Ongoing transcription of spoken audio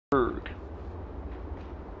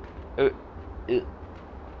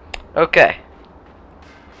Okay.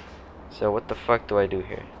 So what the fuck do I do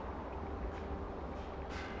here?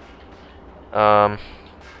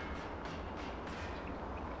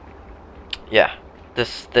 Yeah.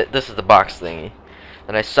 This is the box thingy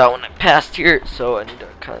that I saw when I passed here, so I need to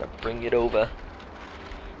kind of bring it over.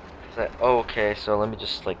 Oh, okay, so let me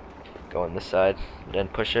just like go on this side and then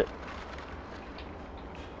push it.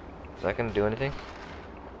 Is that gonna do anything?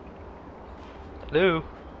 Hello?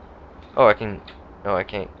 Oh, I can. No, I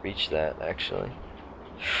can't reach that actually.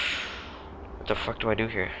 What the fuck do I do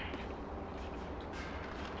here?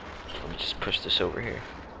 Let me just push this over here.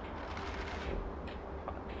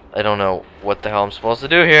 I don't know what the hell I'm supposed to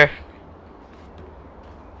do here.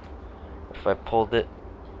 If I pulled it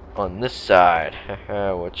on this side,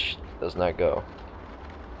 which does not go.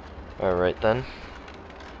 Alright then.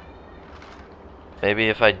 Maybe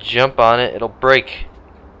if I jump on it, it'll break.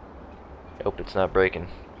 Nope, it's not breaking.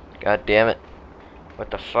 God damn it.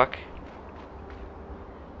 What the fuck?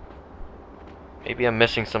 Maybe I'm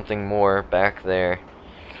missing something more back there.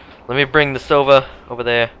 Let me bring this over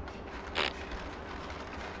there.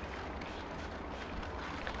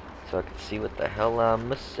 So I can see what the hell I'm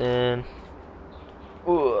missing.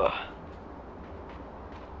 Ooh.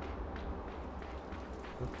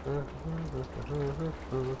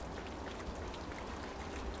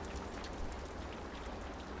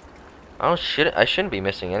 Oh shit, I shouldn't be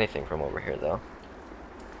missing anything from over here though.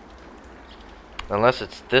 Unless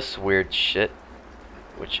it's this weird shit,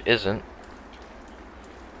 which isn't.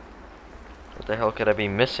 What the hell could I be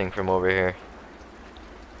missing from over here?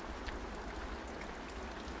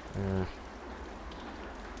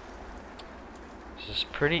 This is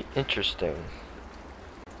pretty interesting.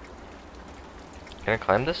 Can I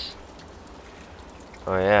climb this?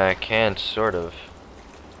 Oh yeah, I can, sort of.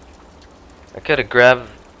 I could have grabbed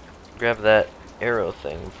that arrow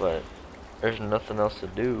thing, but there's nothing else to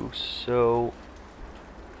do, so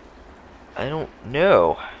I don't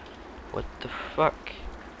know. What the fuck?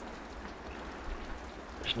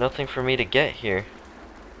 There's nothing for me to get here.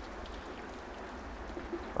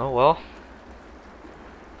 Oh well.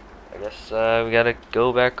 I guess we gotta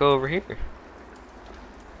go back over here.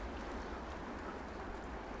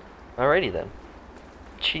 Alrighty then.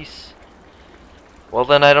 Jeez. Well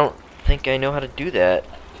then, I don't think I know how to do that.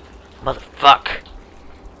 Motherfuck.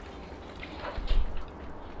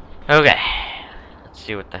 Okay. Let's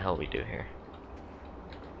see what the hell we do here.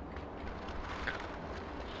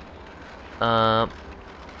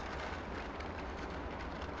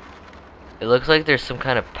 It looks like there's some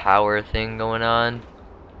kind of power thing going on.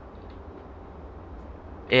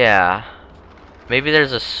 Yeah. Maybe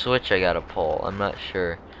there's a switch I gotta pull. I'm not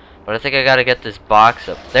sure. But I think I gotta get this box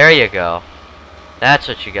up. There you go. That's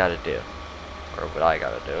what you gotta do. Or what I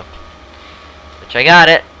gotta do. Which I got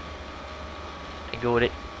it. I got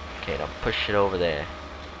it. Okay, now push it over there.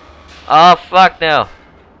 Oh, fuck no.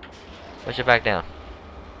 Push it back down.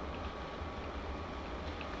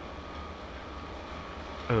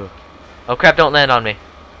 Ooh. Oh crap, don't land on me.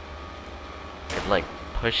 And like,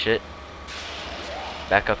 push it.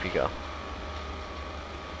 Back up you go.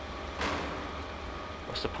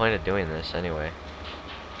 What's the point of doing this anyway?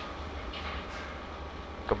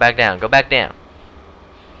 Go back down, go back down.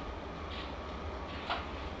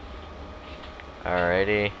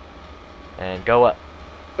 Alrighty. And go up.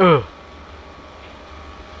 Ugh.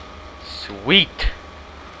 Sweet.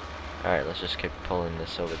 Alright, let's just keep pulling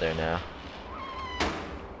this over there now.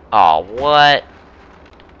 Oh, what?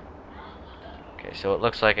 Okay, so it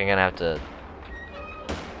looks like I'm gonna have to.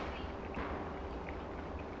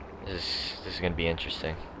 This is gonna be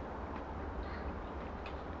interesting.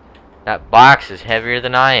 That box is heavier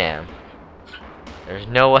than I am. There's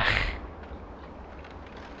no way.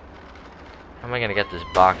 How am I gonna get this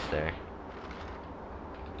box there?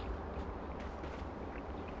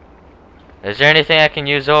 Is there anything I can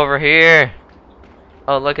use over here?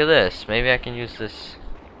 Oh, look at this. Maybe I can use this.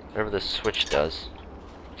 Whatever this switch does.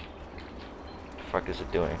 What the fuck is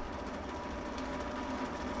it doing?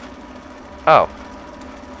 Oh.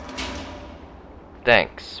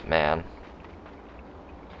 Thanks, man.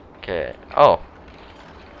 Okay. Oh.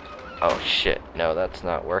 Oh shit. No, that's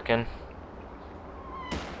not working.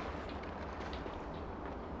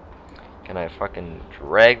 Can I fucking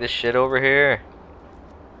drag this shit over here?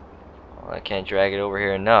 Well, I can't drag it over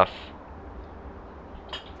here enough.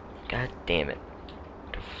 God damn it.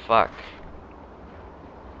 What the fuck?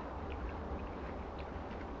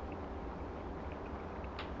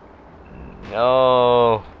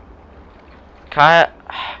 No.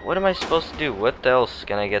 What am I supposed to do? What else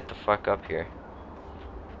can I get the fuck up here?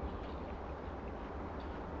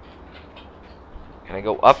 Can I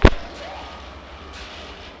go up?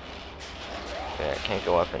 Okay, I can't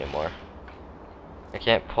go up anymore. I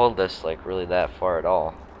can't pull this like really that far at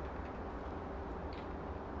all.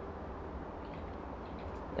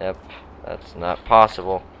 Yep, that's not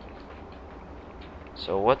possible.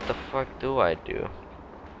 So what the fuck do I do?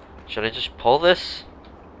 Should I just pull this?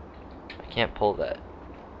 I can't pull that.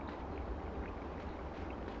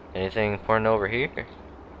 Anything important over here?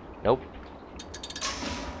 Nope.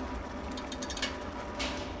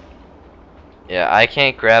 Yeah, I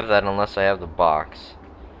can't grab that unless I have the box.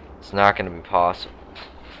 It's not gonna be possible.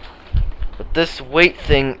 But this weight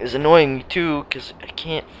thing is annoying me too, cause I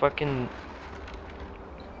can't fucking...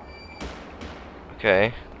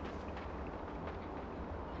 Okay.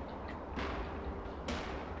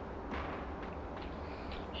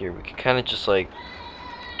 Here, we can kinda just like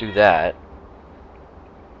do that.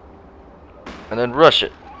 And then rush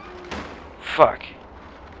it. Fuck.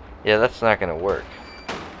 Yeah, that's not gonna work.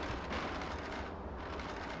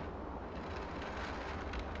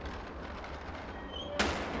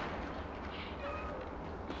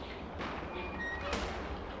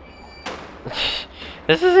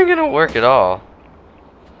 This isn't gonna work at all.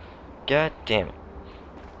 God damn it.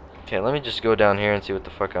 Okay, let me just go down here and see what the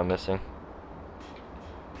fuck I'm missing.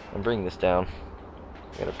 I'm bringing this down.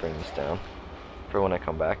 I gotta bring this down for when I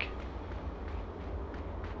come back.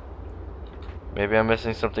 Maybe I'm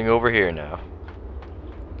missing something over here now.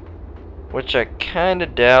 Which I kinda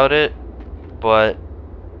doubt it, but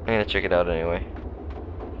I'm gonna check it out anyway.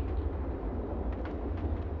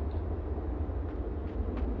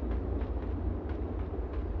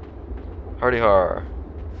 Hardy har.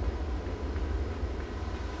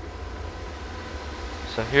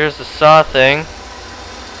 So here's the saw thing.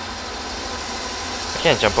 I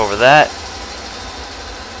can't jump over that.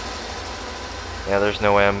 Yeah, there's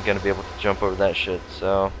no way I'm gonna be able to jump over that shit,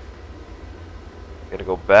 so gotta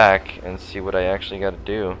go back and see what I actually gotta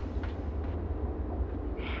do.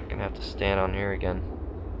 I'm gonna have to stand on here again.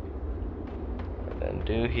 And then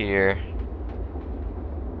do here.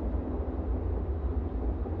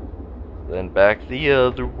 Then back the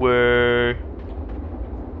other way.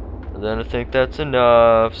 And then I think that's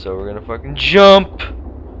enough, so we're gonna fucking jump!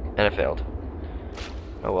 And it failed.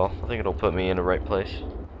 Oh well, I think it'll put me in the right place.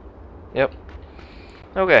 Yep.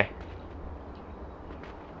 Okay.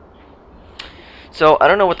 So, I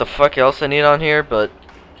don't know what the fuck else I need on here, but...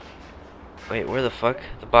 Wait, where the fuck?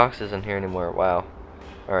 The box isn't here anymore. Wow.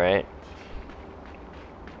 Alright.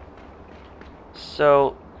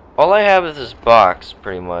 So, all I have is this box,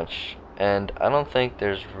 pretty much. And I don't think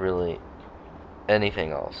there's really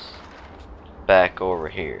anything else back over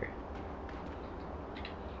here.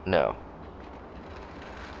 No.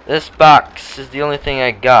 This box is the only thing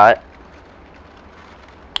I got.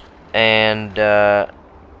 And,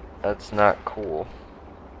 that's not cool.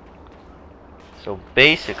 So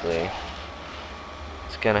basically,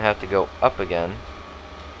 it's gonna have to go up again.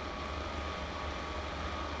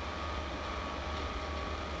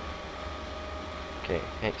 Okay,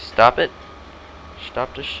 hey, stop it.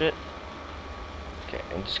 Stop this shit. Okay,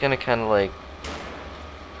 I'm just gonna kinda like...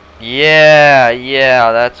 Yeah,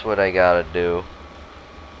 that's what I gotta do.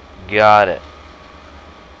 Got it.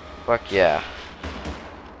 Fuck yeah.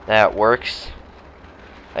 That works.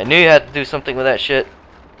 I knew you had to do something with that shit.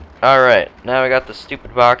 Alright, now I got the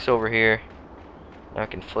stupid box over here. Now I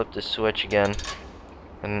can flip this switch again.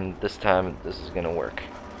 And this time, this is gonna work.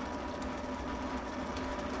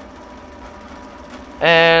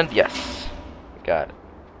 And yes. Got it.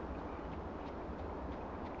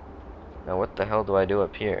 Now what the hell do I do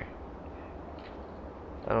up here?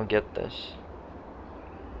 I don't get this.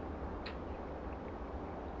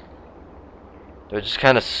 Do I just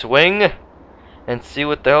kind of swing and see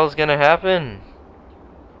what the hell's gonna happen?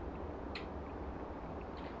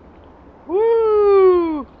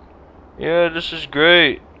 Woo! Yeah, this is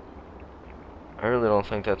great. I really don't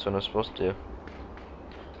think that's what I'm supposed to do.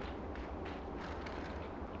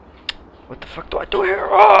 What the fuck do I do here?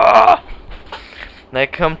 Ah! And I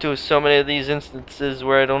come to so many of these instances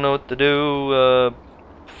where I don't know what to do.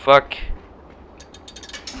 Fuck.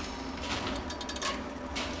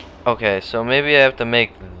 Okay, so maybe I have to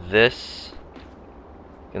make this.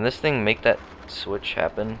 Can this thing make that switch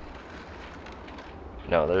happen?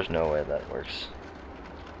 No, there's no way that works.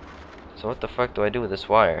 So what the fuck do I do with this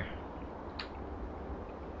wire?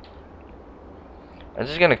 I'm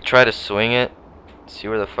just gonna try to swing it. See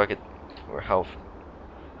where the fuck it... Or how...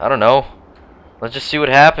 I don't know. Let's just see what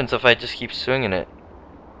happens if I just keep swinging it.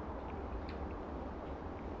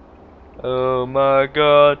 Oh my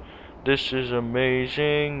god. This is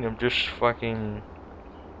amazing. I'm just fucking...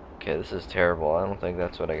 Okay, this is terrible. I don't think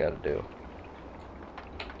that's what I gotta do.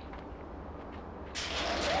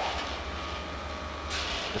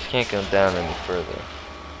 This can't go down any further.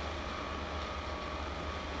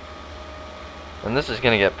 And this is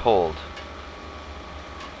gonna get pulled.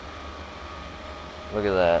 Look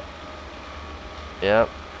at that. Yep.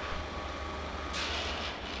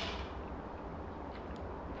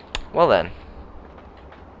 Well then.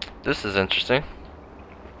 This is interesting.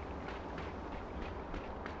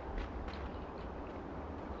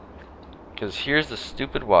 Because here's the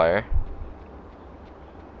stupid wire.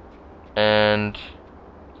 And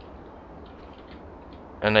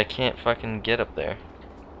I can't fucking get up there.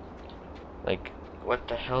 Like, what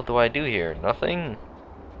the hell do I do here? Nothing?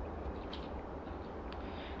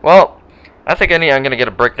 Well, I think I'm gonna get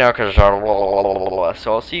a break now because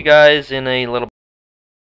so I'll see you guys in a little